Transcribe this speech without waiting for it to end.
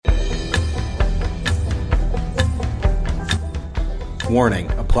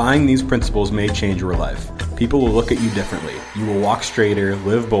Warning, applying these principles may change your life. People will look at you differently. You will walk straighter,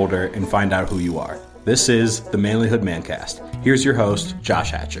 live bolder, and find out who you are. This is the Manlyhood Mancast. Here's your host,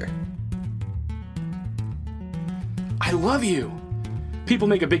 Josh Hatcher. I love you. People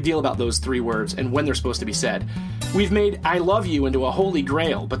make a big deal about those three words and when they're supposed to be said. We've made I love you into a holy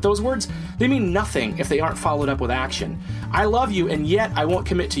grail, but those words, they mean nothing if they aren't followed up with action. I love you, and yet I won't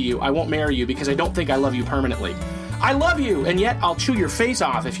commit to you. I won't marry you because I don't think I love you permanently. I love you, and yet I'll chew your face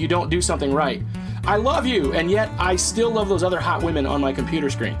off if you don't do something right. I love you, and yet I still love those other hot women on my computer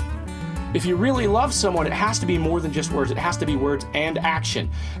screen. If you really love someone, it has to be more than just words. It has to be words and action.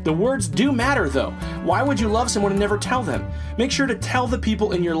 The words do matter, though. Why would you love someone and never tell them? Make sure to tell the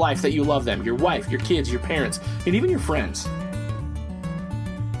people in your life that you love them, your wife, your kids, your parents, and even your friends.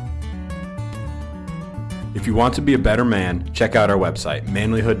 If you want to be a better man, check out our website,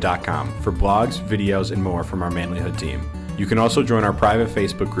 manlyhood.com, for blogs, videos, and more from our Manlyhood team. You can also join our private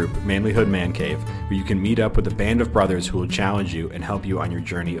Facebook group, Manlyhood Man Cave, where you can meet up with a band of brothers who will challenge you and help you on your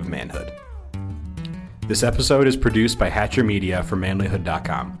journey of manhood. This episode is produced by Hatcher Media for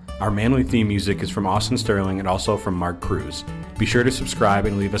manlyhood.com. Our Manly theme music is from Austin Sterling and also from Mark Cruz. Be sure to subscribe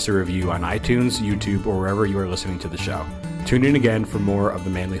and leave us a review on iTunes, YouTube, or wherever you are listening to the show. Tune in again for more of the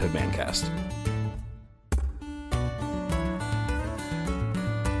Manlyhood Mancast.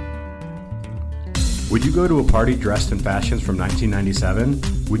 Would you go to a party dressed in fashions from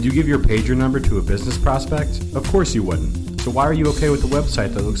 1997? Would you give your pager number to a business prospect? Of course you wouldn't. So why are you okay with a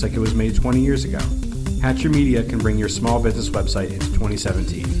website that looks like it was made 20 years ago? Hatcher Media can bring your small business website into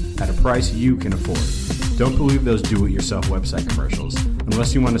 2017 at a price you can afford. Don't believe those do-it-yourself website commercials,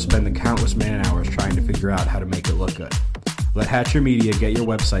 unless you want to spend the countless man-hours trying to figure out how to make it look good. Let Hatcher Media get your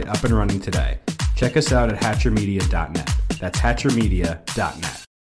website up and running today. Check us out at hatchermedia.net. That's hatchermedia.net.